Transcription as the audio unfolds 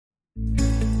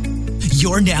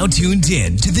You're now tuned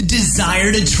in to the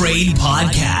Desire to Trade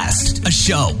podcast, a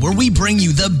show where we bring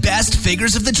you the best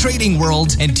figures of the trading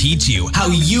world and teach you how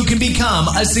you can become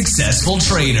a successful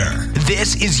trader.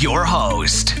 This is your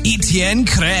host, Etienne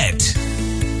Cret.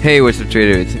 Hey, what's up,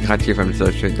 trader? It's Cret here from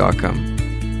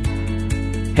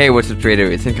DesireToTrade.com. Hey, what's up, trader?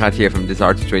 It's Cret here from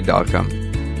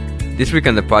DesireToTrade.com. This week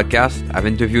on the podcast, I've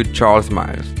interviewed Charles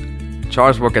Myers.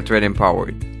 Charles works at Trade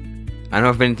Empowered. I know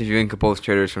I've been interviewing a couple of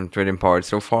traders from Trade Empowered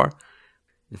so far.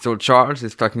 And so Charles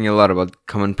is talking a lot about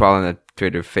common problems that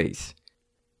traders face.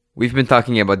 We've been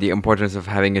talking about the importance of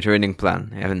having a trading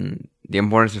plan and the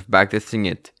importance of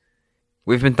backtesting it.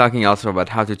 We've been talking also about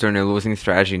how to turn a losing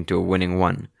strategy into a winning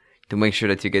one to make sure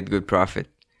that you get good profit.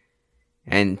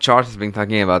 And Charles has been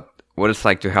talking about what it's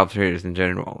like to help traders in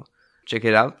general. Check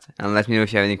it out and let me know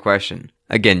if you have any question.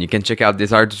 Again, you can check out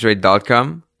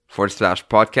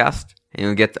DesireToTrade.com/podcast and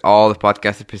you'll get all the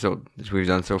podcast episodes that we've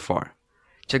done so far.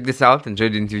 Check this out, enjoy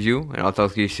the interview, and I'll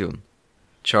talk to you soon.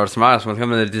 Charles Myers,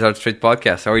 welcome to the Desire to Trade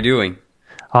podcast. How are you doing?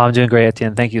 Oh, I'm doing great,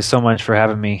 Etienne. Thank you so much for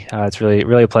having me. It's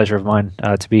really a pleasure of mine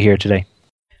to be here today.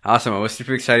 Awesome. I was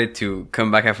super excited to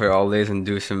come back after all days and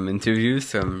do some interviews.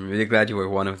 So I'm really glad you were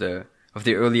one of the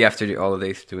early after the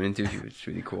holidays to do an interview. It's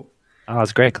really cool. Oh,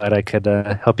 it's great. Glad I could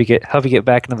help you get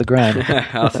back into the grind.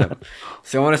 Awesome.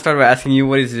 So I want to start by asking you,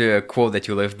 what is a quote that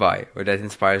you live by or that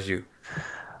inspires you?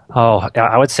 Oh,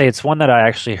 I would say it's one that I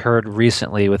actually heard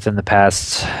recently within the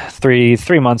past three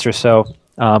months or so.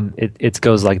 It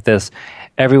goes like this: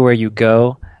 everywhere you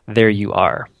go, there you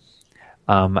are.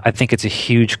 I think it's a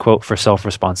huge quote for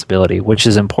self-responsibility, which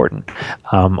is important.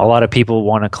 A lot of people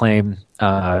want to claim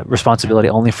responsibility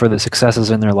only for the successes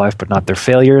in their life, but not their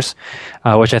failures,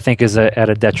 which I think is at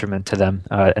a detriment to them.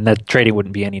 And that trading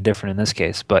wouldn't be any different in this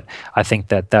case. But I think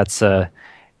that's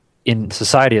in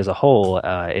society as a whole,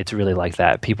 it's really like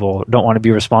that. People don't want to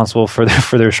be responsible for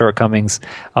their shortcomings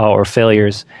or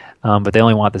failures, but they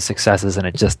only want the successes, and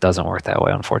it just doesn't work that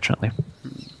way, unfortunately.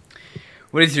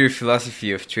 What is your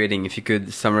philosophy of trading, if you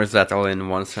could summarize that all in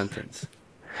one sentence?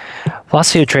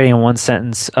 Philosophy of trading in one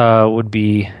sentence would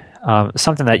be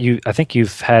something that I think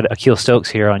you've had Akil Stokes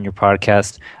here on your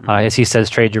podcast. As he says,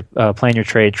 plan your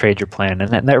trade, trade your plan,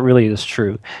 and that really is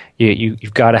true.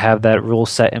 You've got to have that rule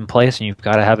set in place, and you've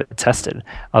got to have it tested.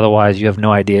 Otherwise, you have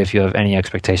no idea if you have any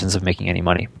expectations of making any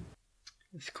money.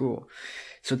 That's cool.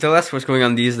 So tell us what's going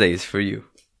on these days for you.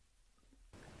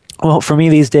 Well, for me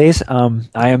these days, I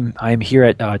am here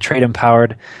at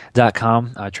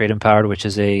TradeEmpowered.com. Trade Empowered, which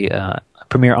is a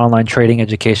premier online trading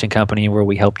education company where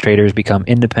we help traders become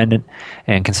independent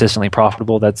and consistently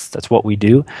profitable. That's what we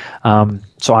do.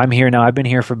 So I'm here now. I've been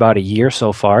here for about a year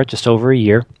so far, just over a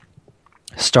year.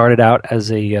 Started out as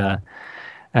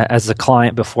a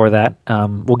client before that.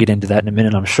 We'll get into that in a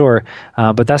minute, I'm sure.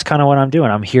 But that's kind of what I'm doing.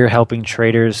 I'm here helping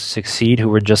traders succeed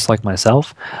who are just like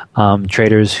myself.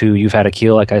 Traders who you've had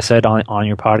Akil, like I said, on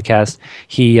your podcast.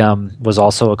 He was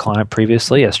also a client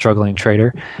previously, a struggling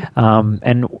trader.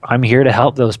 And I'm here to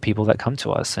help those people that come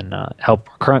to us and help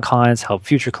current clients, help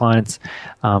future clients,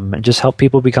 and just help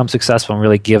people become successful and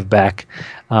really give back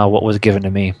what was given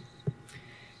to me.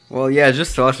 Well, yeah,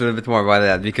 just tell us a little bit more about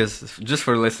that, because just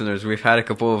for listeners, we've had a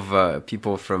couple of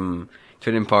people from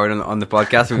Trade Empowered on the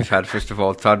podcast. We've had, first of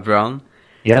all, Todd Brown,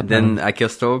 then Akil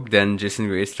Stokes, then Jason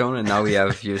Greystone, and now we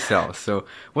have yourself. So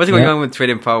what's going on with Trade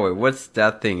Empowered? What's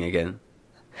that thing again?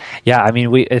 Yeah, I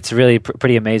mean, it's really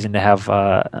pretty amazing to have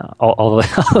all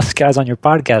those guys on your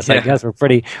podcast. Yeah. I guess we're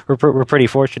pretty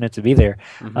fortunate to be there.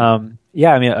 Mm-hmm.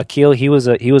 Yeah, I mean, Akil, he was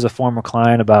a former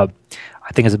client about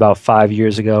 5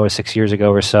 years ago or 6 years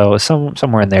ago or so,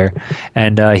 somewhere in there,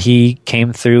 and he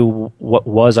came through what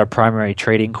was our primary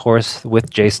trading course with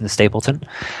Jason Stapleton,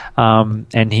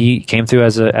 and he came through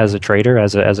as a trader,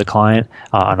 as a client,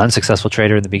 an unsuccessful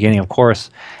trader in the beginning, of course,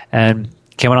 and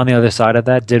came out on the other side of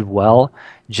that, did well.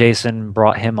 Jason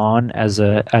brought him on as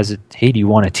a hey, do you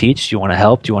want to teach? Do you want to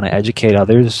help? Do you want to educate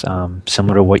others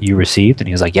similar to what you received? And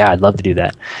he was like, yeah, I'd love to do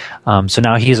that. So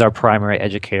now he's our primary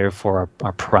educator for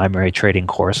our primary trading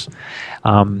course.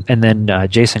 And then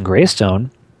Jason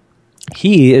Greystone,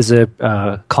 he is a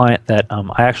client that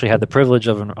I actually had the privilege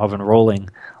of enrolling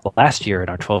last year in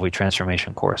our 12-week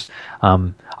transformation course.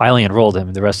 I only enrolled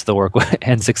him. The rest of the work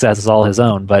and success is all his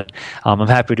own, but I'm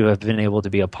happy to have been able to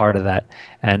be a part of that.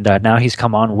 And now he's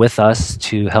come on with us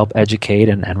to help educate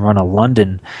and run a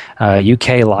London,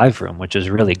 UK live room, which is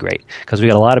really great because we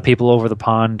got a lot of people over the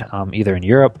pond, either in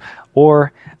Europe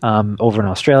or over in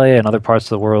Australia and other parts of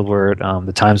the world where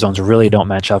the time zones really don't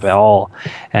match up at all.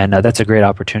 And that's a great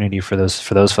opportunity for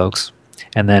those folks.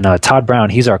 And then Todd Brown,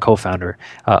 he's our co-founder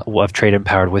of Trade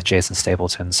Empowered with Jason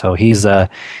Stapleton. So he's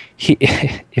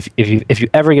if you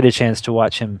ever get a chance to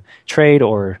watch him trade,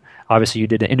 or obviously you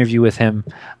did an interview with him,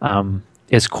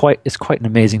 it's quite an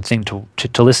amazing thing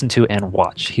to listen to and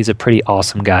watch. He's a pretty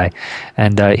awesome guy,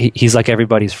 and he's like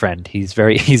everybody's friend. He's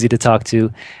very easy to talk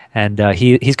to, and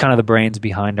he's kind of the brains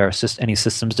behind any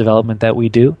systems development that we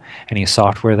do, any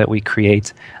software that we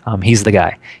create. He's the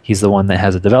guy. He's the one that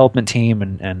has a development team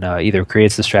and either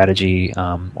creates the strategy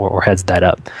or heads that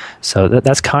up. So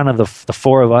that's kind of the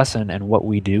four of us and what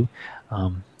we do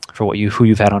for who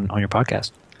you've had on your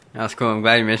podcast. That's cool. I'm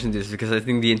glad you mentioned this because I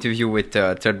think the interview with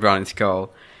Todd Brown is called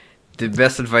 "The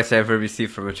Best Advice I Ever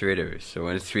Received from a Trader." So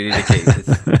it's really the case.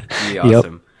 It's really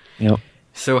awesome. Yep.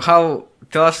 So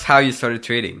tell us how you started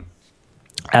trading.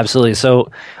 Absolutely.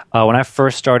 So when I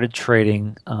first started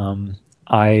trading,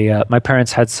 my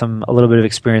parents had a little bit of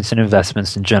experience in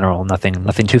investments in general.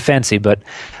 Nothing too fancy, but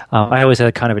I always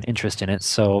had kind of an interest in it.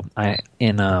 So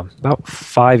about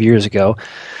 5 years ago,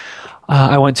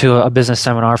 I went to a business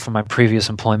seminar from my previous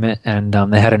employment, and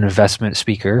they had an investment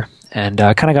speaker, and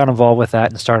I kind of got involved with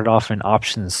that and started off in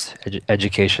options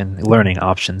education, learning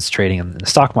options trading in the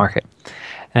stock market.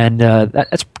 And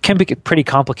that can be pretty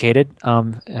complicated.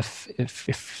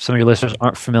 If some of your listeners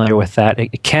aren't familiar with that,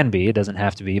 it can be. It doesn't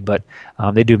have to be, but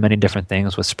they do many different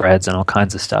things with spreads and all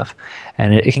kinds of stuff,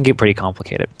 and it can get pretty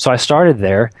complicated. So I started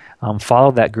there,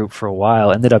 followed that group for a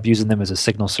while, ended up using them as a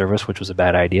signal service, which was a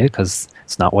bad idea because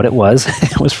it's not what it was.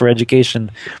 It was for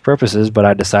education purposes, but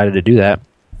I decided to do that.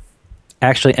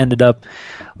 Actually ended up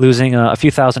losing a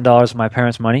few $1,000s of my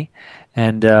parents' money,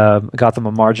 and got them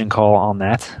a margin call on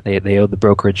that. They owed the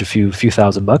brokerage a few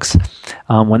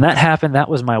 $1,000s. When that happened, that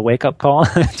was my wake-up call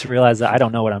to realize that I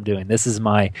don't know what I'm doing.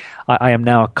 I am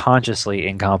now consciously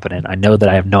incompetent. I know that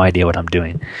I have no idea what I'm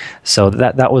doing. So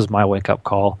that was my wake-up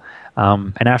call.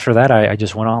 And after that, I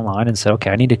just went online and said,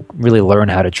 okay, I need to really learn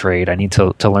how to trade. I need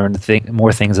to learn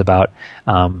more things about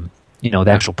the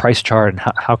actual price chart and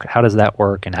how does that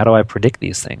work and how do I predict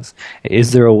these things?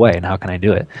 Is there a way and how can I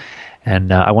do it?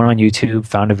 And I went on YouTube,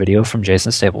 found a video from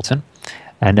Jason Stapleton,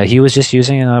 and he was just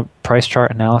using a price chart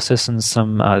analysis and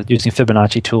some using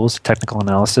Fibonacci tools, technical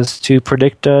analysis to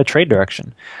predict trade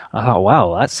direction. I thought,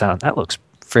 wow, that looks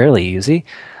fairly easy.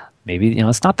 Maybe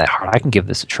it's not that hard. I can give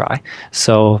this a try.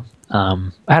 So I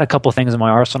had a couple of things in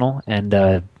my arsenal and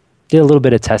did a little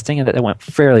bit of testing, and that went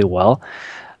fairly well.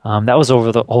 That was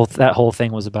over that whole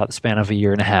thing was about the span of a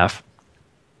year and a half.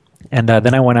 And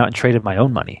then I went out and traded my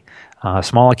own money.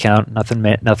 Small account,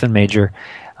 nothing major.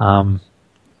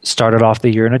 Started off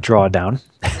the year in a drawdown,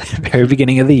 very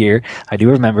beginning of the year. I do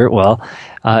remember it well.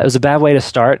 It was a bad way to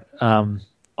start,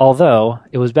 although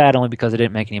it was bad only because I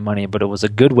didn't make any money, but it was a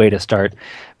good way to start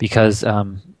because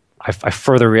I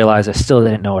further realized I still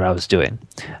didn't know what I was doing,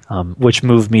 which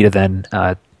moved me to then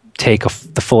take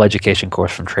the full education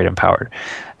course from Trade Empowered.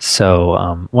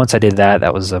 So once I did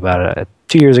that was about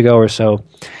 2 years ago or so.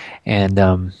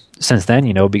 And since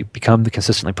then, become the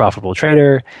consistently profitable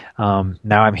trader.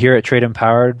 Now I'm here at Trade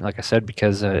Empowered, like I said,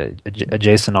 because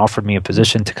Jason offered me a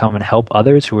position to come and help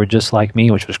others who were just like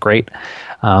me, which was great,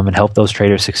 and help those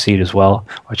traders succeed as well,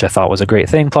 which I thought was a great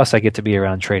thing. Plus, I get to be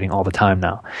around trading all the time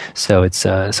now, so it's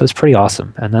pretty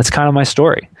awesome, and that's kind of my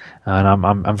story. And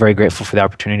I'm very grateful for the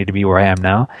opportunity to be where I am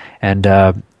now, and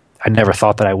I never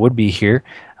thought that I would be here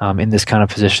in this kind of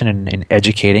position in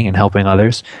educating and helping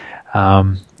others.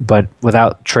 But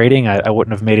without trading, I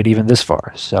wouldn't have made it even this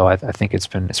far. So I think it's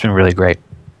been really great.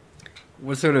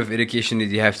 What sort of education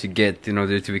did you have to get in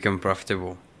order to become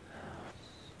profitable?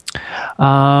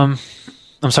 I'm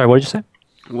sorry, what did you say?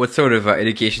 What sort of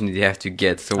education did you have to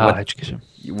get? So education.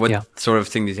 What sort of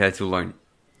thing did you have to learn?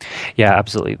 Yeah,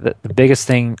 absolutely. The biggest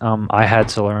thing I had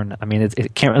to learn, I mean,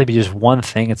 it can't really be just one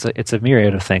thing. It's a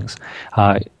myriad of things.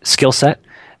 Skill set.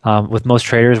 With most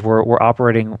traders, we're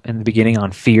operating in the beginning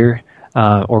on fear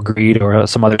or greed or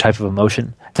some other type of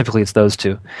emotion. Typically, it's those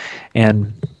two,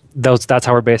 and that's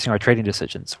how we're basing our trading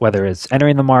decisions. Whether it's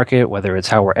entering the market, whether it's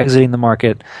how we're exiting the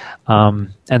market,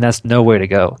 and that's no way to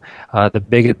go.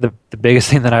 The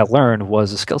biggest thing that I learned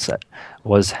was a skill set,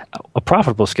 was a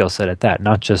profitable skill set at that.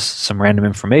 Not just some random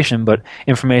information, but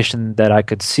information that I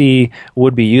could see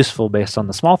would be useful based on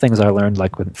the small things I learned,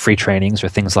 like with free trainings or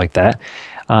things like that.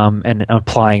 And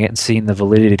applying it and seeing the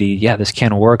validity. Yeah, this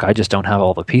can work. I just don't have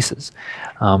all the pieces.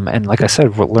 And like I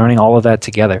said, we're learning all of that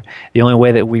together. The only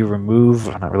way that we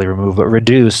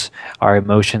reduce our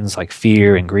emotions like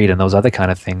fear and greed and those other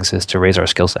kind of things is to raise our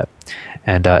skill set.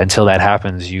 And until that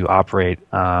happens, you operate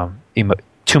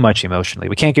too much emotionally.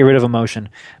 We can't get rid of emotion,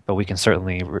 but we can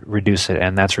certainly reduce it,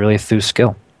 and that's really through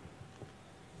skill.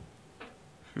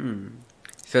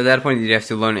 So at that point, did you have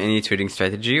to learn any trading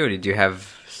strategy, or did you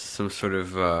have some sort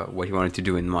of what you wanted to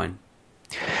do in mind?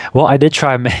 Well, I did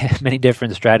try many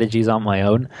different strategies on my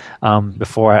own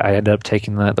before I ended up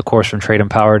taking the course from Trade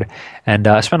Empowered, and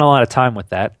I spent a lot of time with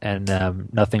that, and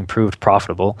nothing proved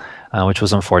profitable, which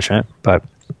was unfortunate. But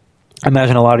I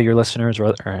imagine a lot of your listeners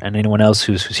and anyone else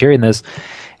who's hearing this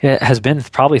has been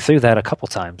probably through that a couple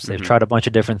times. They've tried a bunch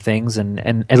of different things, and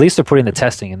at least they're putting the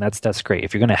testing, and that's great.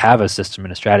 If you're going to have a system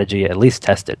and a strategy, at least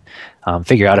test it.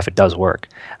 Figure out if it does work.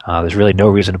 There's really no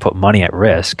reason to put money at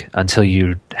risk until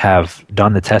you have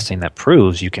done the testing that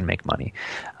proves you can make money.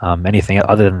 Anything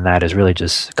other than that is really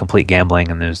just complete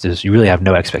gambling, and you really have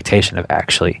no expectation of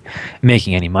actually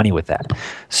making any money with that.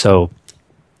 So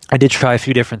I did try a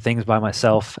few different things by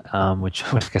myself, which,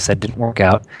 like I said, didn't work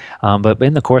out. But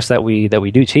in the course that we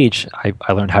do teach,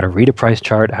 I learned how to read a price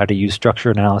chart, how to use structure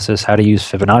analysis, how to use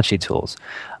Fibonacci tools.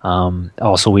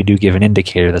 Also, we do give an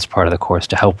indicator that's part of the course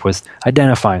to help with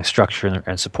identifying structure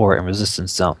and support and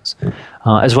resistance zones,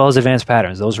 as well as advanced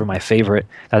patterns. Those were my favorite.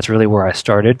 That's really where I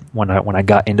started when I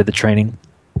got into the training.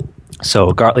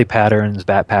 So Gartley patterns,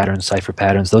 bat patterns, cipher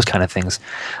patterns, those kind of things.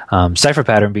 Cipher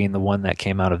pattern being the one that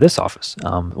came out of this office,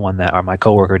 one that my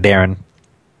coworker Darren,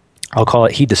 I'll call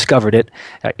it, he discovered it.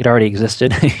 It already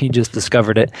existed. He just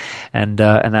discovered it, and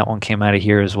that one came out of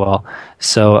here as well.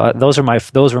 So those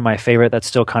were my favorite. That's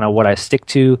still kind of what I stick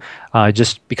to,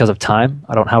 just because of time.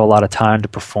 I don't have a lot of time to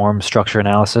perform structure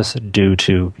analysis due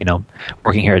to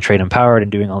working here at Trade Empowered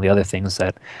and doing all the other things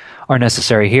that are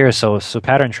necessary here. So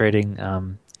pattern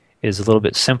trading is a little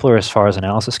bit simpler as far as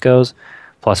analysis goes.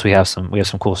 Plus, we have some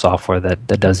cool software that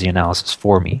does the analysis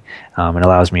for me, and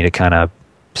allows me to kind of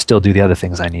still do the other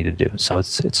things I need to do. So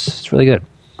it's really good.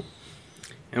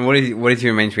 And what is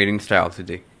your main trading style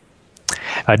today?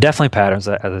 Definitely patterns.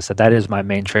 As I said, that is my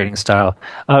main trading style.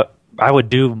 I would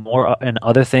do more in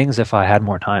other things if I had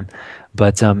more time.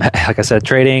 But like I said,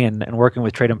 trading and working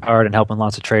with Trade Empowered and helping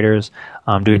lots of traders,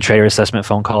 doing trader assessment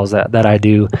phone calls that I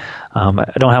do,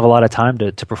 I don't have a lot of time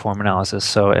to perform analysis.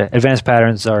 So advanced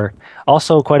patterns are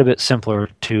also quite a bit simpler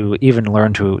to even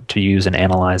learn to use and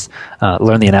analyze,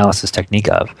 learn the analysis technique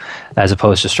of, as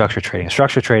opposed to structure trading.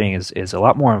 Structure trading is a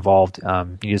lot more involved.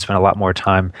 You need to spend a lot more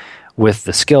time with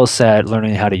the skill set,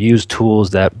 learning how to use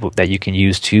tools that you can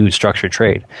use to structure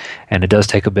trade, and it does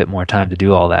take a bit more time to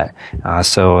do all that.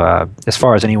 So as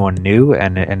far as anyone new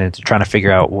and it's trying to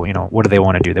figure out, what do they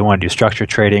want to do? They want to do structure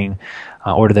trading,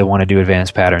 or do they want to do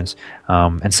advanced patterns?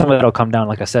 And some of that will come down,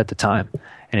 like I said, to time.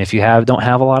 And if you don't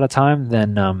have a lot of time,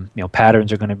 then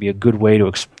patterns are going to be a good way to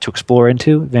explore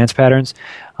into advanced patterns,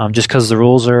 just because the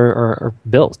rules are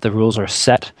built. The rules are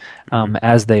set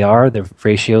as they are. The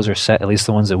ratios are set, at least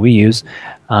the ones that we use,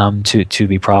 to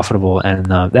be profitable, and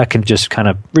that can just kind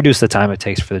of reduce the time it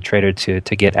takes for the trader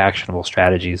to get actionable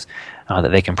strategies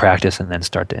that they can practice and then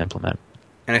start to implement.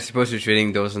 And I suppose you're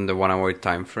trading those in the 1 hour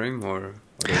time frame, or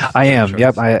I am.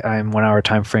 Charts? Yep, I'm 1 hour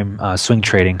time frame swing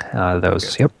trading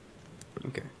those. Okay. Yep.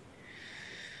 Okay.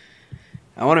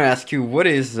 I want to ask you, what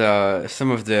is some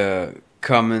of the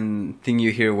common thing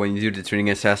you hear when you do the trading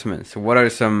assessments? So what are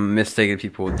some mistakes that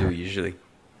people do usually?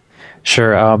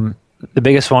 Sure. The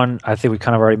biggest one, I think we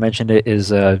kind of already mentioned it,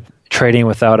 is trading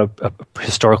without a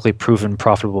historically proven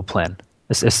profitable plan.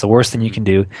 It's the worst thing you can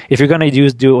do. If you're going to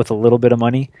do it with a little bit of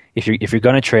money, if you're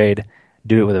going to trade,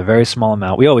 do it with a very small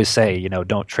amount. We always say,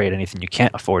 don't trade anything you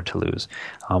can't afford to lose.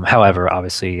 However,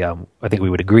 obviously, I think we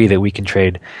would agree that we can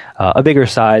trade a bigger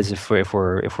size if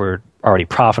we're already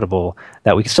profitable,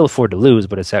 that we can still afford to lose,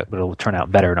 but it'll turn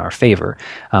out better in our favor.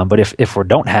 But if we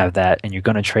don't have that and you're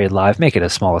going to trade live, make it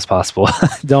as small as possible.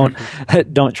 Don't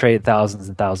trade thousands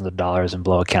and thousands of dollars and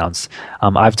blow accounts.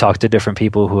 I've talked to different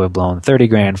people who have blown 30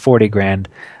 grand, 40 grand.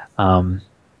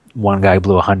 One guy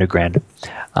blew 100 grand.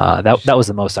 That was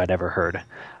the most I'd ever heard.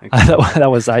 Okay. that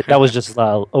was just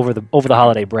over the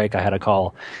holiday break. I had a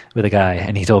call with a guy,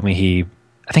 and he told me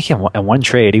I think he had one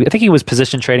trade. I think he was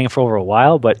position trading for over a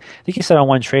while, but I think he said on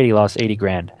one trade he lost 80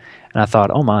 grand. And I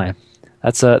thought, oh my,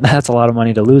 that's a lot of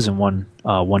money to lose in one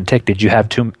tick. Was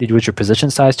your position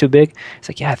size too big? He's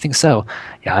like, yeah, I think so.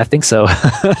 Yeah, I think so.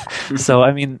 So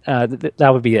I mean, that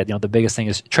would be it. The biggest thing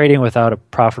is trading without a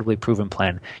profitably proven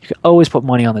plan. You can always put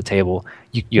money on the table.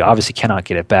 You obviously cannot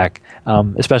get it back,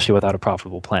 especially without a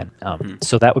profitable plan.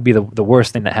 So that would be the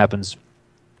worst thing that happens.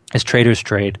 Is traders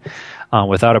trade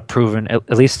without a proven, at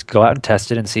least go out and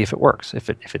test it and see if it works. If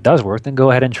it does work, then go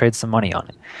ahead and trade some money on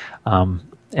it.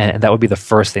 And that would be the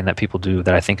first thing that people do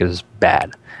that I think is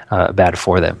bad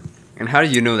for them. And how do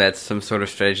you know that some sort of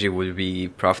strategy would be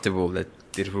profitable, that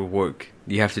it will work?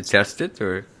 Do you have to test it, or?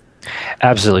 I am. Yep. I'm 1 hour time frame swing trading. Those. Yep. Okay. I want to ask you, what is some of the common thing you hear when you do the trading assessments? So what are some mistakes that people do that I think is bad?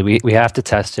 Absolutely, we have to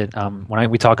test it. When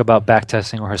we talk about back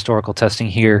testing or historical testing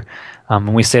here,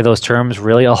 when we say those terms,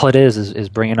 really all it is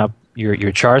bringing up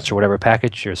your charts or whatever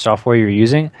package or software you're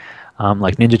using.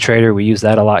 Like NinjaTrader, we use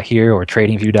that a lot here, or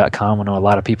TradingView.com. I know a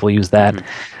lot of people use that.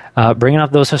 Bringing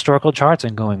up those historical charts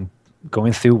and going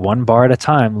through one bar at a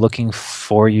time, looking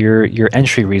for your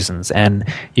entry reasons.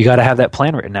 And you got to have that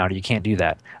plan written out, or you can't do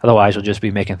that. Otherwise, you'll just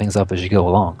be making things up as you go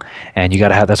along. And you got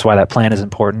to have, that's why that plan is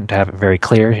important, to have it very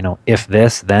clear. If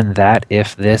this, then that.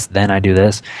 If this, then I do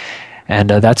this. And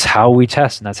that's how we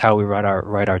test, and that's how we write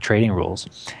our trading rules.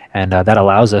 And that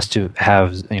allows us to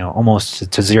have almost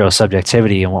to zero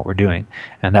subjectivity in what we're doing,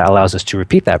 and that allows us to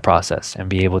repeat that process and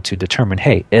be able to determine,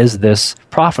 hey, is this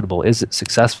profitable? Is it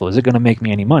successful? Is it going to make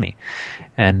me any money?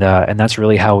 And that's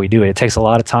really how we do it. It takes a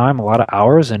lot of time, a lot of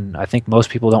hours, and I think most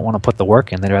people don't want to put the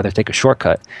work in. They'd rather take a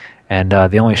shortcut, and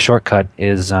the only shortcut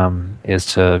is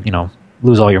to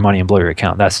lose all your money and blow your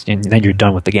account. And then you're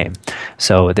done with the game.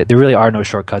 So there really are no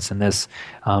shortcuts in this.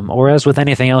 Or as with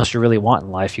anything else you really want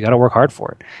in life, you got to work hard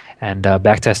for it. And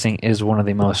backtesting is one of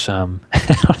the most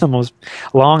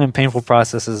long and painful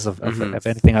processes of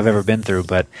anything I've ever been through.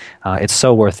 But it's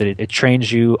so worth it. It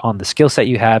trains you on the skill set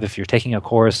you have if you're taking a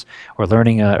course or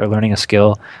learning a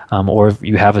skill, or if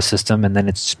you have a system and then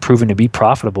it's proven to be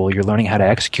profitable. You're learning how to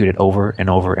execute it over and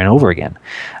over and over again,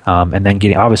 and then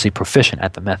getting obviously proficient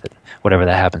at the method, whatever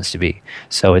that happens to be.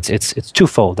 So it's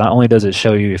twofold. Not only does it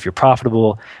show you if you're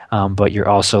profitable, but you're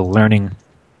also learning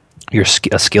a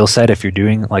skill set if you're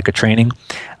doing like a training,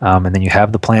 and then you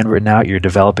have the plan written out. You're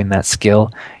developing that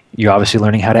skill. You're obviously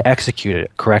learning how to execute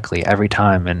it correctly every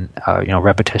time, and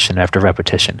repetition after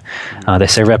repetition. They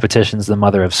say repetition is the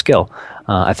mother of skill.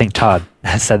 I think Todd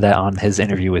said that on his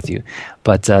interview with you,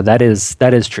 but that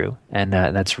is true, and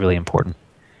that's really important.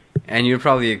 And you'll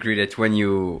probably agree that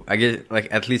I guess, like,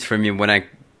 at least for me, when I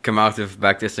come out of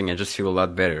backtesting, I just feel a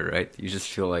lot better, right? You just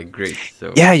feel like great.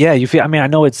 So yeah, you feel. I mean, I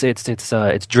know it's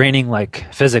draining,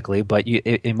 like physically, but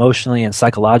emotionally and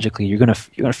psychologically, you're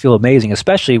gonna feel amazing,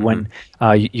 especially when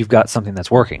you've got something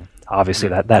that's working. Obviously,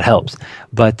 that helps.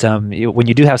 But when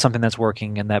you do have something that's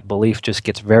working, and that belief just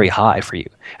gets very high for you,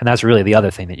 and that's really the other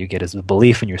thing that you get is the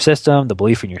belief in your system, the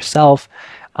belief in yourself,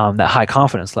 that high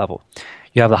confidence level.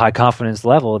 You have the high confidence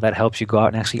level that helps you go out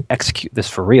and actually execute this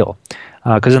for real.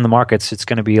 Because in the markets, it's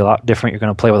going to be a lot different. You're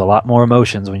going to play with a lot more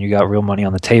emotions when you got real money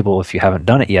on the table if you haven't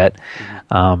done it yet.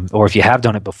 Or if you have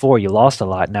done it before, you lost a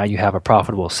lot. Now you have a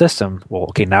profitable system. Well,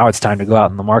 okay, now it's time to go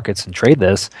out in the markets and trade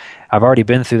this. I've already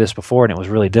been through this before, and it was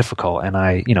really difficult, and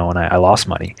I lost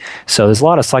money. So there's a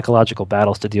lot of psychological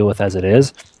battles to deal with as it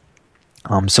is.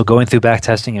 So going through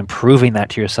backtesting and proving that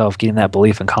to yourself, getting that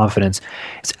belief and confidence,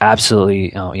 is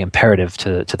absolutely imperative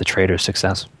to the trader's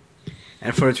success.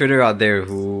 And for a trader out there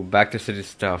who backtested his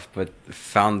stuff but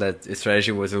found that his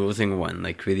strategy was a losing one,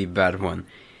 like really bad one,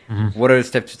 what are the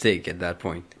steps to take at that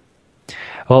point?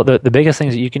 Well, the biggest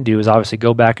things that you can do is obviously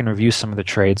go back and review some of the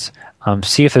trades,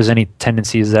 see if there's any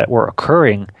tendencies that were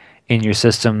occurring in your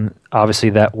system,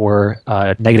 obviously that were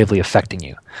negatively affecting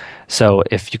you. So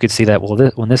if you could see that,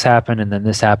 when this happened and then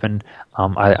this happened,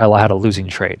 I had a losing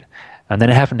trade. And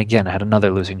then it happened again, I had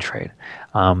another losing trade.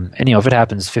 And if it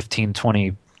happens 15,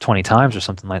 20 times or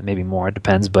something, like maybe more, it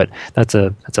depends, but that's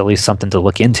at least something to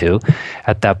look into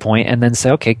at that point, and then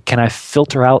say, okay, can I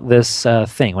filter out this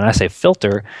thing? When I say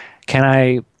filter, can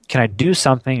I do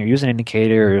something or use an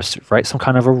indicator or write some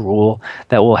kind of a rule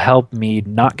that will help me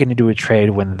not get into a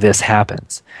trade when this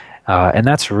happens? And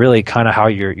that's really kind of how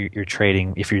you're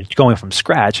trading. If you're going from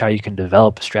scratch, how you can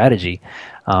develop a strategy.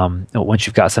 Once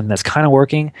you've got something that's kind of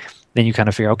working, then you kind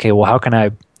of figure, okay, well, how can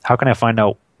I find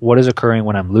out what is occurring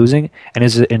when I'm losing, and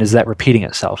is that repeating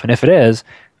itself? And if it is,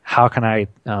 how can I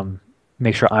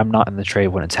make sure I'm not in the trade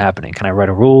when it's happening? Can I write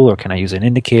a rule, or can I use an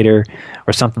indicator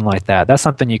or something like that? That's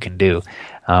something you can do.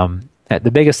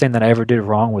 The biggest thing that I ever did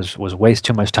wrong was waste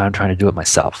too much time trying to do it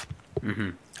myself.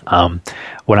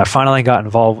 When I finally got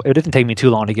involved, it didn't take me too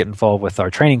long to get involved with our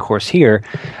training course here,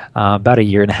 about a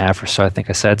year and a half or so, I think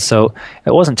I said. So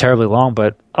it wasn't terribly long,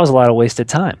 but that was a lot of wasted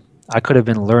time. I could have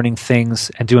been learning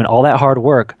things and doing all that hard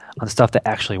work on stuff that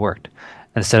actually worked,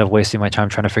 instead of wasting my time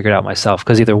trying to figure it out myself.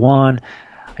 Because either one,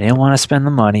 I didn't want to spend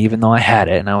the money even though I had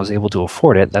it and I was able to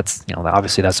afford it. That's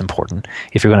obviously that's important.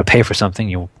 If you're going to pay for something,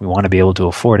 you want to be able to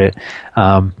afford it.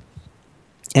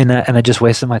 And I just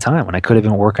wasted my time when I could have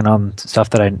been working on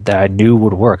stuff that I knew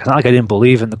would work. It's not like I didn't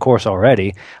believe in the course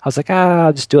already. I was like,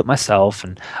 I'll just do it myself,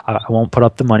 and I won't put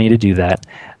up the money to do that.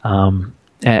 And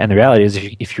the reality is,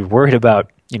 if you're worried about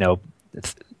a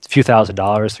few $1,000s,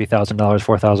 $3,000,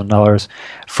 $4,000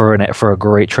 for a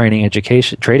great trading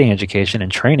education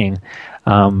and training,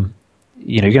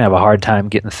 you're going to have a hard time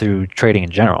getting through trading in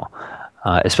general,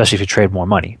 especially if you trade more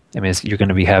money. I mean, you can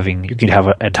have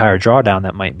an entire drawdown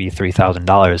that might be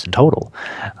 $3,000 in total,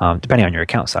 depending on your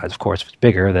account size. Of course, if it's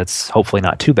bigger, that's hopefully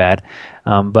not too bad.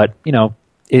 But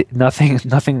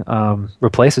nothing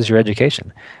replaces your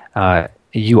education.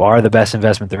 You are the best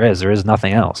investment there is. There is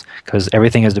nothing else, because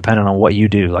everything is dependent on what you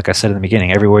do. Like I said in the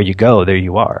beginning, everywhere you go, there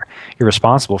you are. You're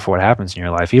responsible for what happens in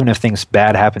your life. Even if things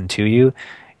bad happen to you,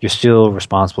 you're still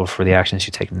responsible for the actions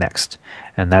you take next.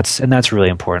 And that's really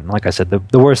important. Like I said,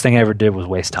 the worst thing I ever did was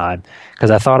waste time, because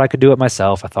I thought I could do it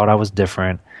myself. I thought I was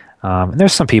different. And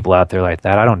there's some people out there like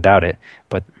that. I don't doubt it,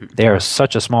 but they are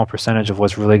such a small percentage of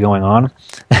what's really going on.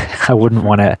 I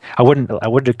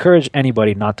would encourage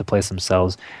anybody not to place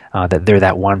themselves that they're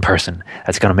that one person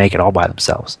that's going to make it all by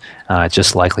themselves. It's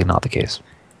just likely not the case.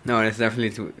 No, it's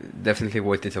definitely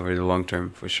worth it over the long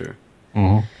term, for sure.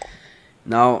 Mm-hmm.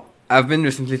 Now, I've been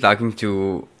recently talking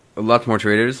to a lot more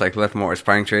traders, like a lot more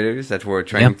aspiring traders that were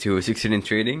trying to succeed in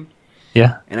trading.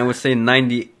 Yeah. And I would say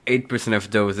 98%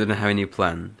 of those didn't have any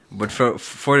plan. But for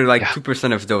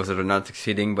 2% of those that are not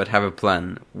succeeding but have a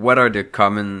plan, what are the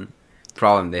common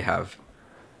problem they have?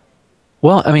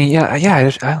 Well, I mean,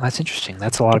 that's interesting.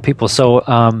 That's a lot of people. So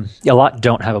a lot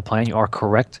don't have a plan. You are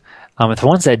correct. The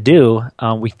ones that do,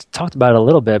 we talked about it a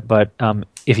little bit, but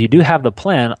if you do have the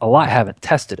plan, a lot haven't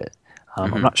tested it.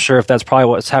 I'm not sure if that's probably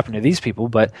what's happened to these people,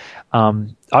 but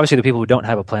obviously the people who don't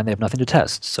have a plan, they have nothing to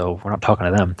test, so we're not talking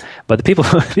to them. But the people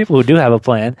who do have a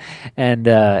plan, and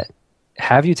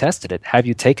have you tested it? Have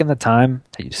you taken the time,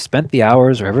 that you spent the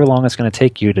hours or however long it's going to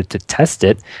take you to test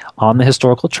it on the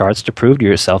historical charts to prove to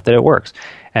yourself that it works?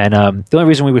 And the only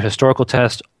reason we would historical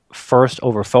test first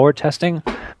over forward testing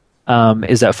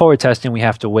is that forward testing, we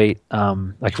have to wait,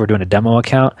 like if we're doing a demo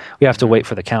account, we have to wait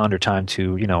for the calendar time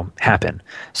to, happen.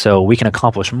 So we can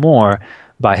accomplish more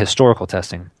by historical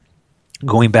testing,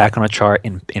 going back on a chart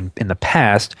in the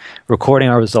past, recording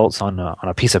our results on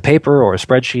a piece of paper or a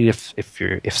spreadsheet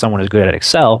if someone is good at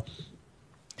Excel,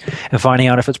 and finding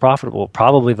out if it's profitable.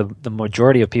 Probably the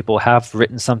majority of people have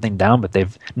written something down, but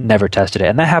they've never tested it.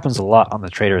 And that happens a lot on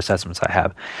the trader assessments I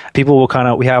have. People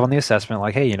will we have on the assessment,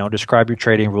 like, hey, describe your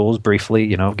trading rules briefly,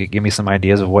 give me some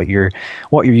ideas of what you're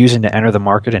using to enter the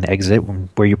market and exit,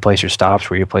 where you place your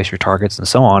stops, where you place your targets, and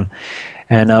so on.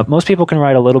 And most people can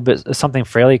write a little bit, something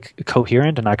fairly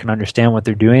coherent, and I can understand what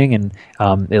they're doing, and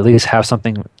at least have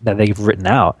something that they've written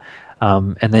out.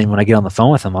 And then when I get on the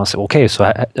phone with them, I'll say, okay, so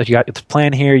you got the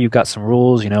plan here. You've got some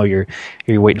rules. You're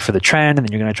waiting for the trend, and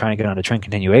then you're going to try and get on a trend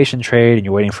continuation trade, and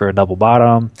you're waiting for a double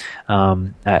bottom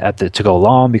to go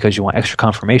long because you want extra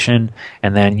confirmation.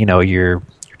 And then your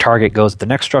target goes at the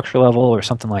next structure level or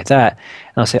something like that.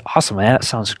 And I'll say, awesome, man, that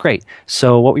sounds great.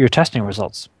 So what were your testing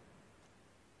results?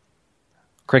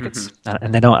 Crickets.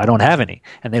 And I don't have any,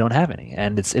 and they don't have any,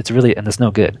 and it's really, and it's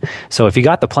no good. So if you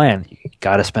got the plan, you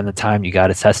got to spend the time, you got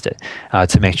to test it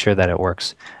to make sure that it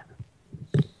works.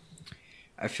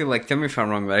 I feel like, tell me if I'm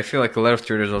wrong, but I feel like a lot of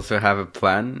traders also have a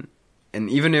plan, and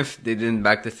even if they didn't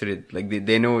backtest it, like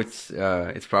they know it's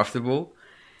profitable,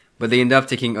 but they end up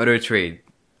taking other trades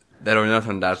that are not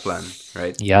on that plan,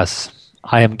 right? Yes,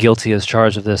 I am guilty as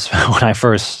charged of this. When I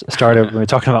first started, we were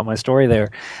talking about my story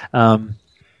there.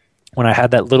 When I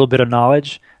had that little bit of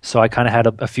knowledge, so I kind of had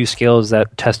a few skills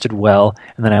that tested well,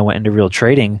 and then I went into real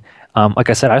trading. Like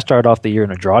I said, I started off the year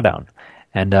in a drawdown.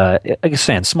 And like I was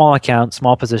saying, small account,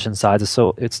 small position sizes,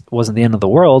 so it wasn't the end of the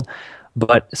world,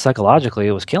 but psychologically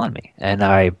it was killing me. And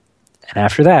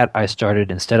after that, I started,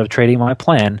 instead of trading my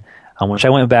plan, which I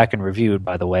went back and reviewed,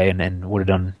 by the way, and would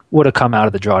have come out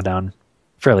of the drawdown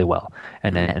fairly well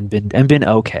and been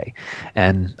okay.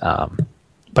 And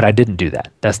but I didn't do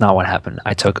that. That's not what happened.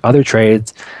 I took other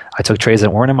trades. I took trades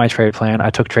that weren't in my trade plan. I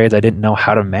took trades I didn't know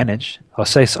how to manage. I'll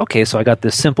say, okay, so I got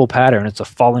this simple pattern. It's a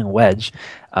falling wedge.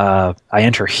 I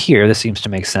enter here. This seems to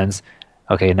make sense.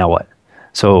 Okay, now what?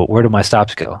 So where do my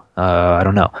stops go? I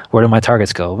don't know. Where do my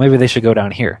targets go? Maybe they should go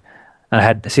down here.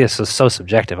 And this is so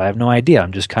subjective. I have no idea.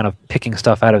 I'm just kind of picking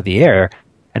stuff out of the air.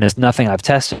 And it's nothing I've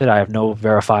tested. I have no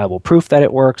verifiable proof that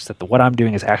it works, that what I'm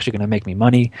doing is actually going to make me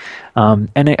money. And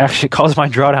it actually caused my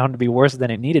drawdown to be worse than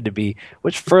it needed to be,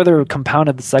 which further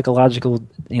compounded the psychological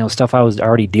stuff I was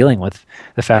already dealing with,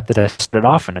 the fact that I started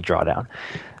off in a drawdown.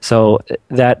 So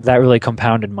that really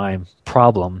compounded my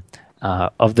problem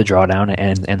of the drawdown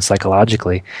and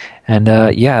psychologically. And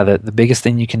the biggest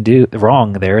thing you can do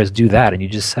wrong there is do that. And you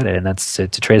just said it, and that's to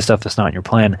trade stuff that's not in your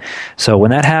plan. So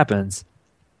when that happens,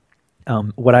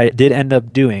 what I did end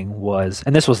up doing was,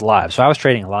 and this was live, so I was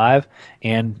trading live,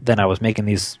 and then I was making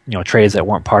these trades that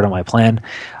weren't part of my plan.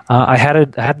 I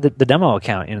had the demo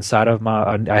account inside of my.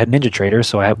 I had NinjaTrader,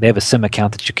 so they have a sim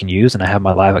account that you can use, and I have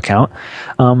my live account.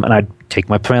 And I'd take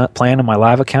my plan in my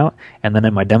live account, and then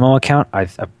in my demo account, I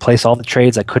place all the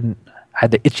trades I couldn't. I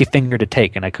had the itchy finger to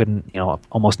take, and I couldn't,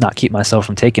 almost not keep myself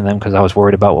from taking them because I was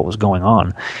worried about what was going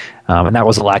on, and that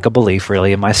was a lack of belief,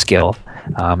 really, in my skill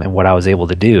and what I was able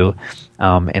to do.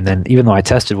 And then, even though I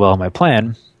tested well in my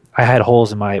plan, I had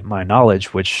holes in my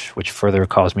knowledge, which further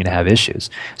caused me to have issues.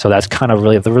 So that's kind of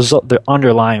really the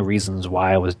underlying reasons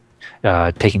why I was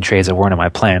taking trades that weren't in my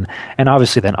plan, and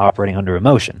obviously then operating under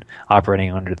emotion,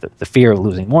 operating under the fear of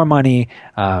losing more money,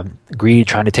 greed,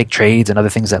 trying to take trades and other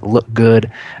things that look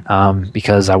good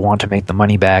because I want to make the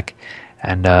money back.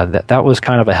 And that was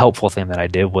kind of a helpful thing that I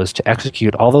did, was to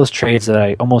execute all those trades that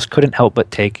I almost couldn't help but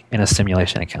take in a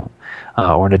simulation account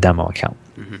or in a demo account.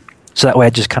 Mm-hmm. So that way I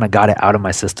just kind of got it out of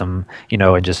my system,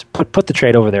 and just put the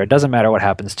trade over there. It doesn't matter what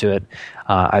happens to it.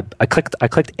 I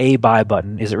clicked a buy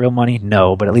button. Is it real money?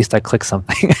 No, but at least I clicked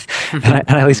something, and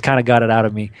I at least kind of got it out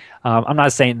of me. I'm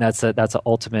not saying that's an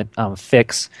ultimate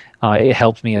fix. It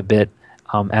helped me a bit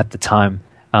at the time.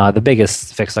 The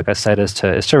biggest fix, like I said, is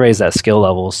to raise that skill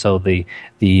level, so the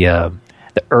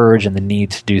urge and the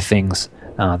need to do things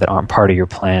that aren't part of your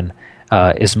plan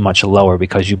is much lower,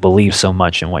 because you believe so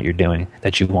much in what you're doing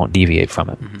that you won't deviate from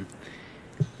it. Mm-hmm.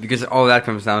 Because all that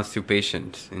comes down to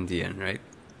patience in the end, right?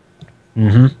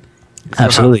 Mm-hmm. So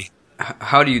absolutely.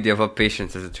 How do you develop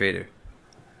patience as a trader?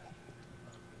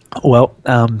 Well,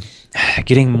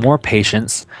 getting more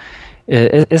patience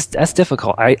that's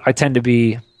difficult. I tend to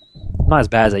be not as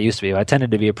bad as I used to be. I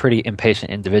tended to be a pretty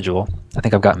impatient individual. I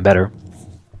think I've gotten better.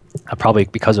 Probably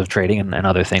because of trading and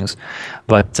other things,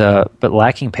 but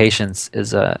lacking patience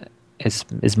is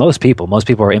most people. Most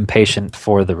people are impatient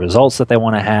for the results that they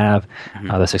want to have,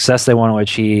 the success they want to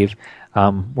achieve.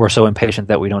 We're so impatient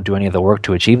that we don't do any of the work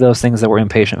to achieve those things that we're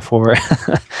impatient for.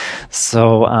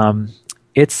 So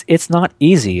it's not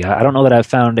easy. I don't know that I've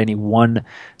found any one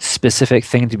specific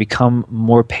thing to become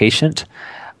more patient.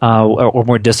 Or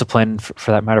more disciplined,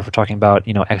 for that matter, if we're talking about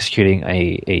executing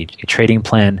a trading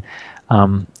plan.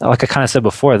 Like I kind of said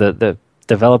before, the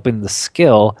developing the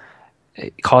skill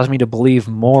caused me to believe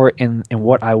more in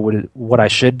what I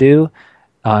should do,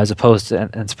 as opposed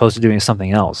to doing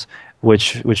something else,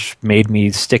 which made me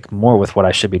stick more with what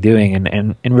I should be doing,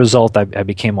 and in result, I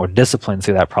became more disciplined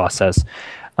through that process,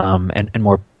 and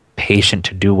more patient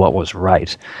to do what was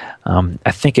right.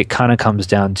 I think it kind of comes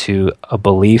down to a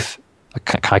belief.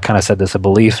 I kind of said this, a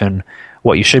belief in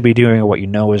what you should be doing, or what you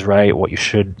know is right, what you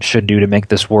should do to make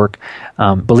this work,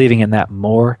 believing in that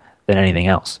more than anything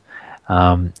else.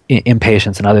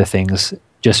 Impatience and other things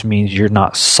just means you're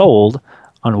not sold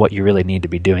on what you really need to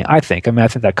be doing, I think. I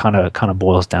think that kind of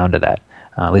boils down to that.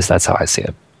 At least that's how I see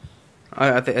it.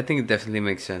 I think it definitely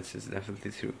makes sense. It's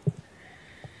definitely true.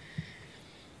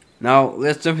 Now,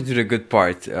 let's jump into the good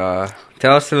part.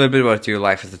 Tell us a little bit about your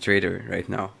life as a trader right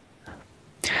now.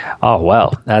 Oh,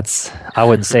 well, I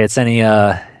wouldn't say it's any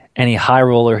high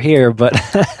roller here, but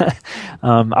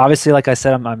obviously, like I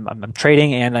said, I'm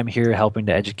trading, and I'm here helping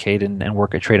to educate and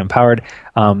work at Trade Empowered.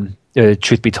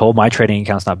 Truth be told, my trading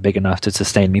account's not big enough to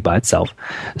sustain me by itself.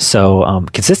 So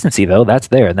consistency, though, that's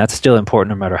there, and that's still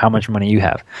important no matter how much money you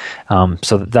have.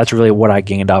 So that's really what I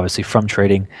gained, obviously, from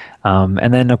trading.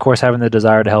 And then, of course, having the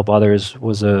desire to help others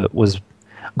was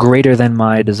greater than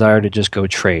my desire to just go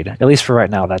trade. At least for right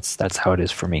now, that's how it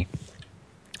is for me.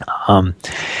 I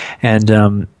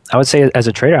would say as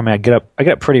a trader, I get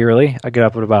up pretty early. I get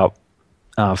up at about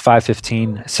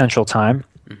 5:15 Central Time,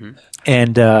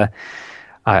 and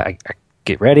I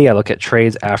get ready. I look at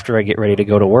trades after I get ready to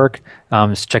go to work.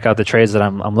 Just check out the trades that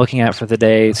I'm looking at for the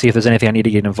day. See if there's anything I need to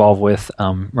get involved with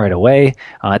right away.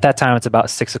 At that time, it's about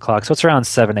 6 o'clock, so it's around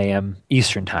 7 a.m.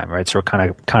 Eastern time, right? So we're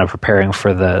kind of preparing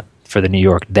for the New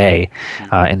York day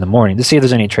in the morning to see if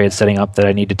there's any trades setting up that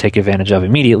I need to take advantage of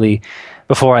immediately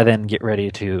before I then get ready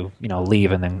to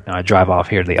leave and then drive off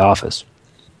here to the office.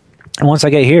 And once I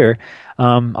get here,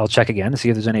 I'll check again to see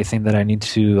if there's anything that I need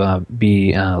to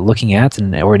be looking at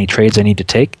or any trades I need to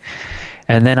take.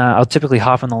 And then I'll typically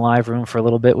hop in the live room for a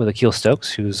little bit with Akil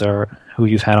Stokes, who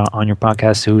you've had on your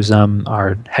podcast, who's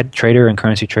our head trader and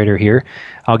currency trader here.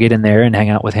 I'll get in there and hang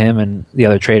out with him and the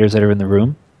other traders that are in the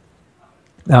room.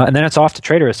 And then it's off to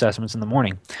trader assessments in the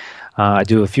morning. I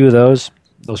do a few of those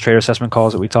trader assessment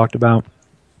calls that we talked about.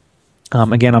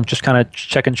 Again, I'm just kind of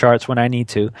checking charts when I need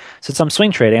to. Since I'm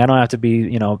swing trading, I don't have to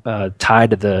be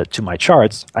tied to my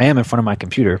charts. I am in front of my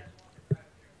computer,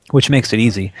 which makes it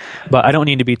easy. But I don't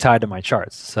need to be tied to my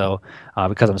charts. So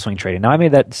because I'm swing trading. Now, I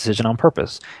made that decision on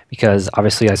purpose because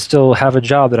obviously I still have a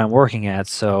job that I'm working at,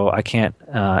 so I can't,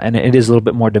 and it is a little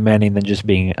bit more demanding than just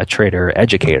being a trader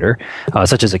educator,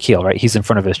 such as Akil, right? He's in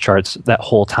front of his charts that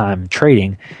whole time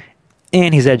trading,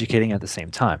 and he's educating at the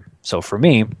same time. So for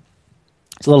me,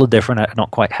 it's a little different. I don't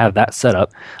quite have that set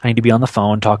up. I need to be on the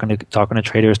phone talking to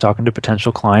traders, talking to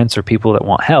potential clients or people that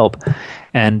want help.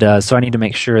 And so I need to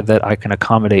make sure that I can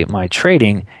accommodate my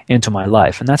trading into my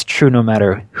life. And that's true no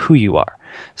matter who you are.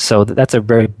 So that's a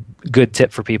very good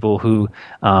tip for people who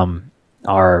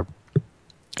are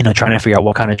trying to figure out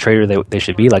what kind of trader they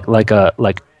should be,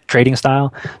 like trading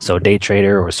style. So day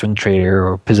trader or swing trader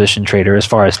or position trader as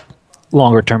far as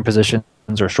longer term positions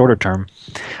or shorter term,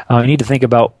 you need to think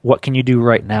about what can you do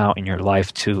right now in your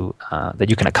life to that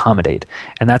you can accommodate,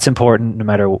 and that's important no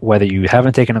matter whether you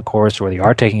haven't taken a course or whether you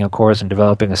are taking a course and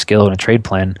developing a skill and a trade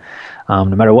plan. No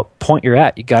matter what point you're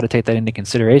at, you got to take that into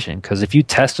consideration, because if you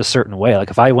test a certain way, like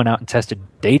if I went out and tested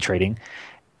day trading,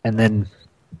 and then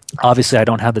obviously I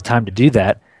don't have the time to do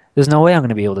that, there's no way I'm going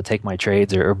to be able to take my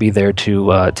trades or be there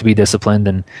to be disciplined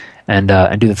and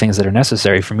do the things that are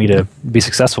necessary for me to be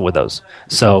successful with those.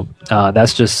 So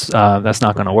that's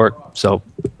not going to work. So,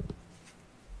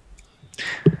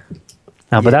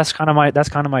 but that's kind of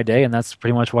my day, and that's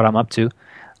pretty much what I'm up to.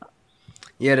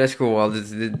 Yeah, that's cool. Well,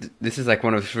 this is like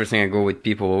one of the first things I go with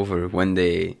people over when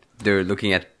they're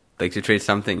looking at like to trade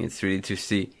something. It's really to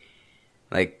see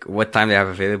like what time they have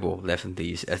available.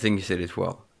 Definitely, I think you said it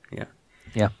well. Yeah.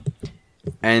 Yeah.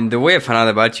 And the way I found out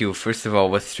about you, first of all,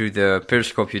 was through the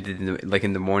Periscope you did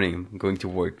in the morning going to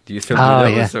work. Do you still do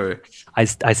those? Yeah. Or?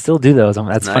 I still do those.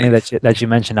 That's nice. Funny that you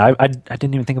mentioned. I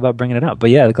didn't even think about bringing it up, but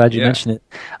yeah, glad you mentioned it.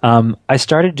 I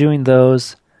started doing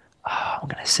those. I'm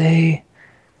gonna say,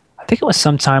 I think it was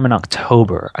sometime in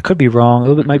October. I could be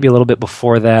wrong. It might be a little bit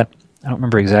before that. I don't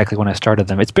remember exactly when I started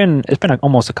them. It's been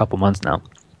almost a couple months now.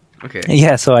 Okay.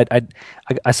 Yeah, so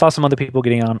I saw some other people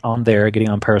getting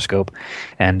on Periscope,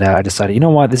 and I decided, you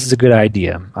know what, this is a good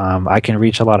idea. I can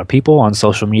reach a lot of people on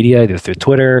social media, either through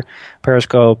Twitter,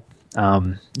 Periscope,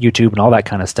 YouTube, and all that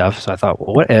kind of stuff. So I thought,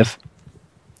 well, what if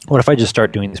I just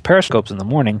start doing these Periscopes in the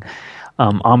morning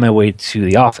on my way to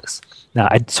the office? Now,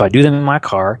 I do them in my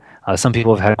car. Some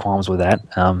people have had qualms with that.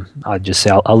 I'll just say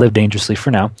I'll live dangerously for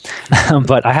now.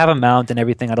 But I have a mount and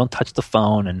everything. I don't touch the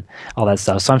phone and all that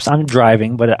stuff. So I'm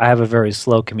driving, but I have a very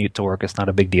slow commute to work. It's not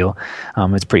a big deal.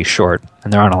 It's pretty short,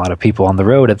 and there aren't a lot of people on the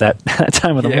road at that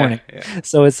time of the morning. Yeah.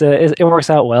 So it works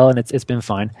out well, and it's been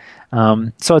fine.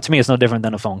 So to me, it's no different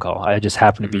than a phone call. I just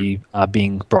happen to be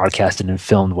being broadcasted and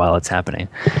filmed while it's happening.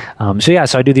 So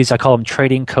I do these. I call them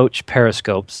Trading Coach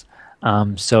Periscopes.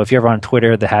 So if you're ever on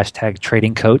Twitter, the hashtag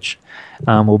Trading Coach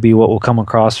will be what will come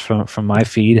across from my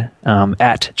feed.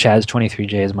 At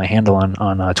Chaz23J is my handle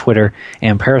on Twitter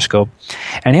and Periscope.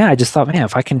 And yeah, I just thought, man,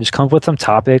 if I can just come up with some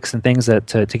topics and things that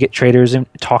to get traders in,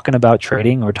 talking about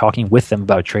trading or talking with them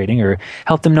about trading or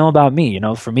help them know about me.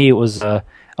 For me, it was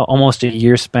almost a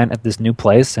year spent at this new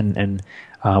place and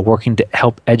working to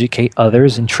help educate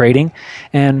others in trading.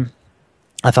 And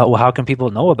I thought, well, how can people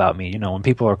know about me? When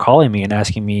people are calling me and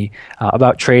asking me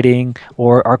about trading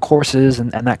or our courses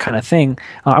and that kind of thing,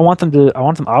 I want them,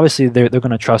 obviously, they're going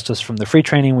to trust us from the free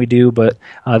training we do, but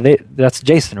that's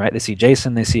Jason, right? They see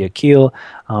Jason, they see Akil.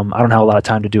 I don't have a lot of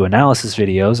time to do analysis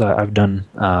videos. I've done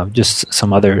just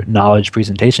some other knowledge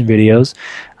presentation videos.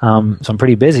 So I'm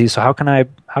pretty busy. So how can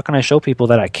I show people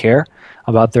that I care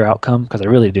about their outcome? Because I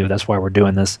really do. That's why we're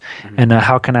doing this. Mm-hmm. And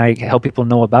how can I help people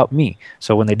know about me?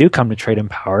 So when they do come to Trade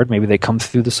Empowered, maybe they come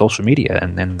through the social media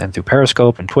and through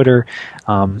Periscope and Twitter.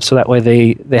 So that way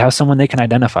they have someone they can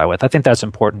identify with. I think that's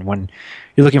important when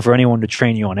you're looking for anyone to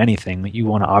train you on anything. You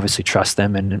want to obviously trust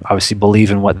them and obviously believe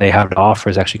in what they have to offer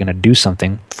is actually going to do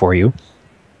something for you.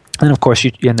 And of course,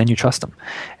 you trust them.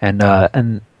 And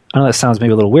I know that sounds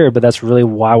maybe a little weird, but that's really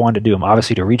why I wanted to do them.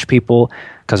 Obviously, to reach people,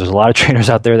 because there's a lot of traders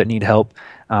out there that need help.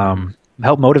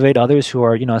 Help motivate others who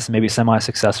are, maybe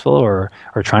semi-successful or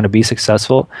trying to be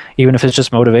successful, even if it's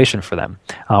just motivation for them,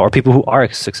 or people who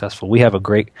are successful. We have a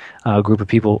great group of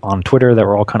people on Twitter that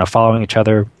we're all kind of following each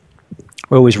other.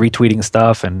 We're always retweeting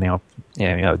stuff and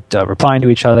replying to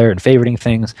each other and favoriting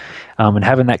things, and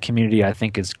having that community, I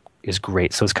think, is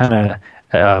great. So it's kind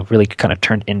of really kind of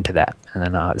turned into that. And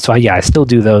then, I still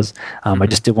do those. I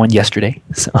just did one yesterday.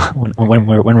 So when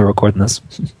we're recording this.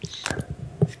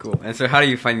 That's cool. And so how do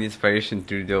you find the inspiration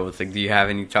through those? Like, do you have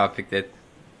any topic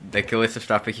like a list of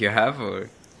topics you have, or?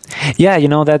 Yeah,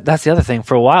 that's the other thing.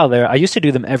 For a while there, I used to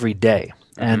do them every day.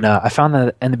 And I found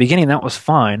that in the beginning that was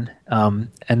fine. And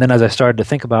then as I started to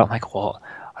think about it, I'm like, well,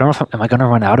 I don't know if am I going to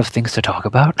run out of things to talk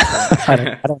about?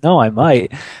 I don't know. I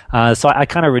might. So I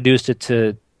kind of reduced it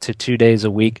to 2 days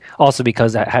a week. Also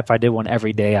because if I did one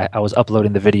every day, I was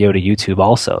uploading the video to YouTube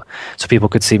also. So people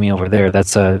could see me over there.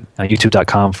 That's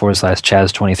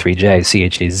youtube.com/Chaz23J,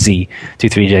 CHAZ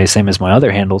 23J, same as my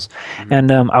other handles.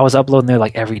 And I was uploading there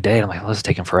like every day. I'm like, this is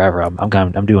taking forever.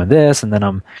 I'm doing this, and then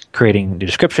I'm creating the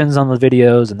descriptions on the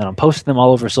videos, and then I'm posting them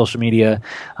all over social media.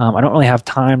 I don't really have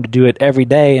time to do it every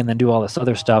day and then do all this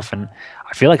other stuff. And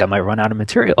I feel like I might run out of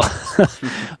material.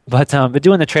 But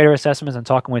doing the trader assessments and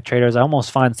talking with traders, I almost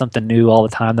find something new all the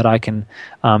time that I can,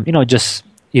 just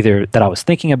either that I was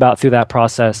thinking about through that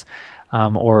process,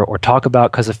 or talk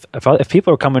about. Because if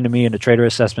people are coming to me in a trader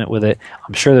assessment with it,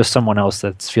 I'm sure there's someone else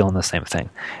that's feeling the same thing.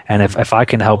 And if I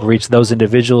can help reach those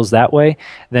individuals that way,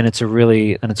 then it's a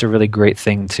really great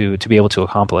thing to be able to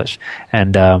accomplish.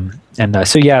 So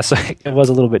it was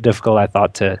a little bit difficult, I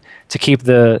thought, to keep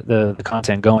the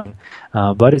content going,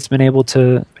 but it's been able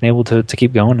to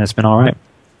keep going. And it's been all right.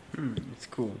 It's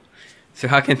cool. So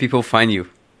how can people find you?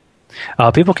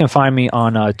 People can find me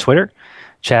on Twitter,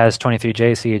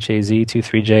 Chaz23J,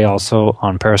 CHAZ23J, also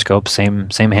on Periscope, same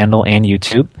handle, and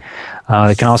YouTube.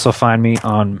 They can also find me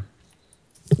on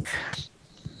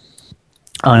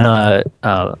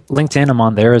LinkedIn. I'm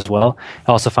on there as well.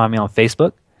 Also find me on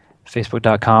Facebook.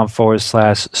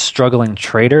 Facebook.com/struggling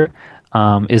trader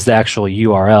is the actual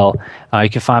URL. You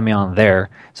can find me on there.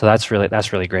 So that's really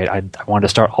great. I wanted to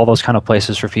start all those kind of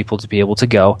places for people to be able to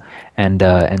go and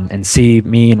see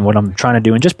me and what I'm trying to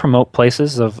do, and just promote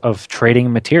places of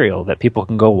trading material that people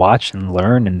can go watch and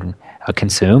learn and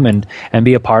consume and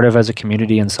be a part of as a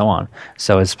community and so on.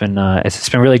 So it's been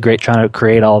really great trying to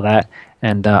create all that,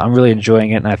 and I'm really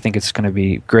enjoying it, and I think it's going to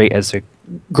be great as a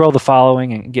grow the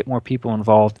following and get more people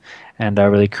involved, and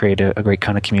really create a great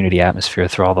kind of community atmosphere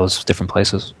through all those different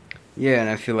places. Yeah, and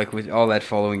I feel like with all that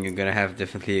following, you're gonna have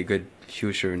definitely a good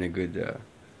future and a good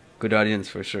audience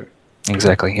for sure.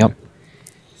 Exactly. Yep.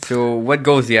 So, what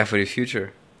goals do you have for the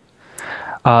future?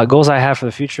 Goals I have for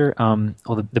the future.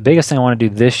 The biggest thing I want to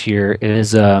do this year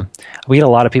is we get a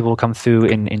lot of people who come through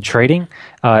in trading,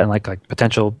 and like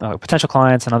potential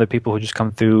clients and other people who just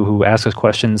come through who ask us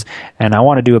questions. And I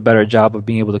want to do a better job of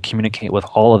being able to communicate with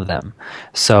all of them.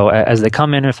 So as they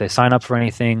come in, if they sign up for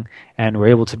anything and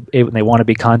they want to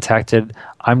be contacted,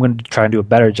 I'm going to try and do a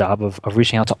better job of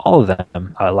reaching out to all of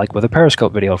them, like with a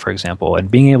Periscope video, for example, and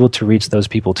being able to reach those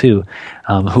people too,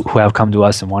 who have come to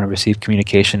us and want to receive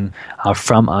communication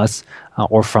from us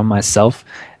or from myself,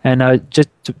 and just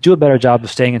to do a better job of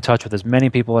staying in touch with as many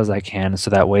people as I can,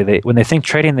 so that way when they think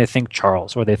trading, they think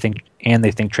Charles, or they think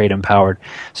Trade Empowered.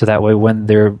 So that way, when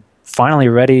they're finally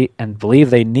ready and believe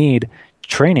they need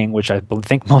training, which I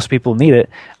think most people need it,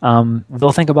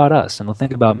 they'll think about us, and they'll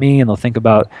think about me, and they'll think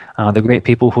about the great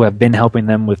people who have been helping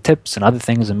them with tips and other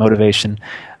things and motivation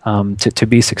to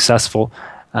be successful.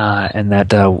 And that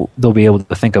they'll be able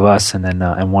to think of us and then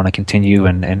and want to continue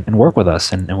and work with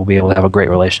us, and we'll be able to have a great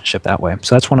relationship that way.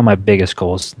 So that's one of my biggest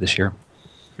goals this year.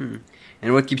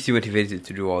 And what keeps you motivated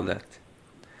to do all that?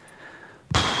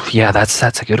 Yeah,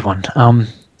 that's a good one.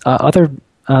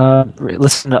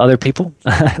 Listen to other people,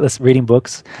 reading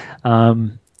books,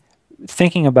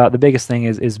 thinking about the biggest thing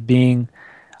is being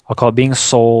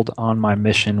sold on my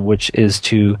mission, which is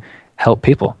to help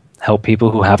people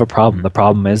who have a problem. The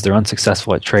problem is they're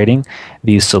unsuccessful at trading.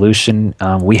 The solution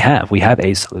we have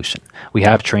a solution. We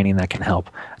have training that can help,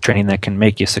 training that can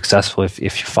make you successful if you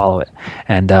follow it.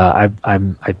 And I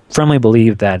firmly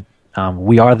believe that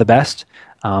we are the best.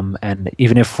 And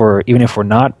even if we're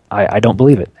not, I don't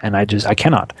believe it, and I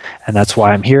cannot, and that's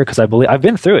why I'm here, because I believe I've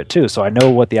been through it too, so I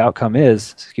know what the outcome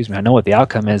is. I know what the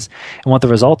outcome is and what the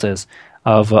result is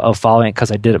of following it,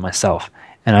 because I did it myself,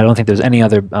 and I don't think there's any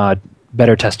other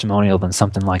better testimonial than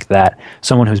something like that.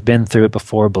 Someone who's been through it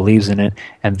before, believes in it,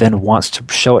 and then wants to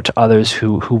show it to others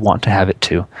who want to have it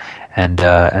too. And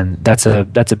that's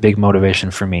a big motivation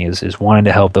for me is wanting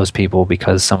to help those people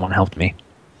because someone helped me.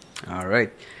 All right.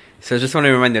 So I just want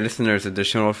to remind the listeners that the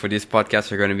show notes for this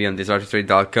podcast are going to be on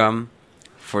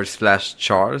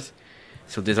desire2trade.com/Charles.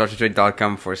 So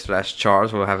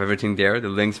desire2trade.com/Charles. We'll have everything there, the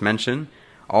links mentioned,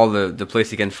 all the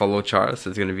place you can follow Charles. So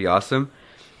it's going to be awesome.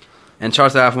 And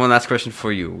Charles, I have one last question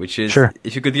for you, which is, sure,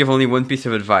 if you could give only one piece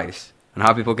of advice on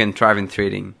how people can thrive in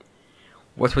trading,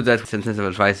 what would that sentence of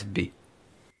advice be?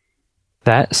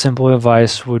 That simple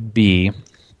advice would be,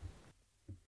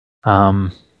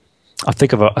 I'm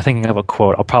thinking of a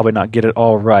quote. I'll probably not get it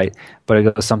all right, but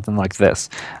it goes something like this.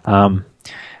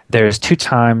 There's 2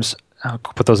 times, I'll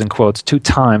put those in quotes, 2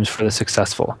 times for the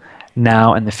successful,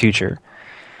 now and the future.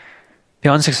 The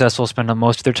unsuccessful spend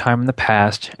most of their time in the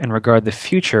past and regard the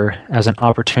future as an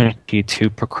opportunity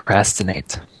to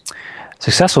procrastinate.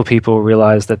 Successful people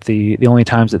realize that the only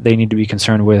times that they need to be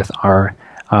concerned with are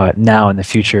now and the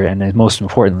future, and most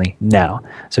importantly, now.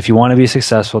 So if you want to be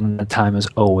successful, then the time is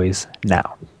always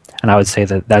now. And I would say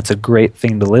that that's a great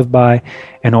thing to live by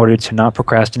in order to not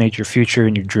procrastinate your future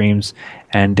and your dreams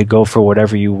and to go for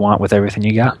whatever you want with everything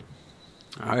you got.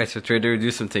 All right, so trader,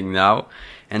 do something now.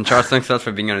 And Charles, thanks a lot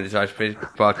for being on the Desire to Trade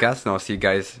podcast, and I'll see you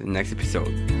guys in the next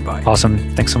episode. Bye. Awesome.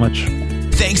 Thanks so much.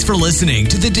 Thanks for listening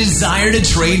to the Desire to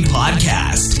Trade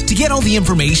podcast. To get all the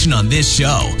information on this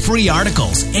show, free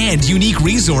articles, and unique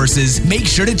resources, make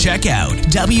sure to check out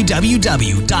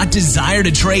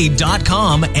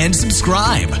www.desirettotrade.com and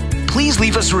subscribe. Please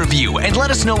leave us a review and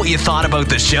let us know what you thought about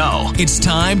the show. It's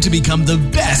time to become the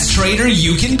best trader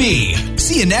you can be.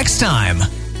 See you next time.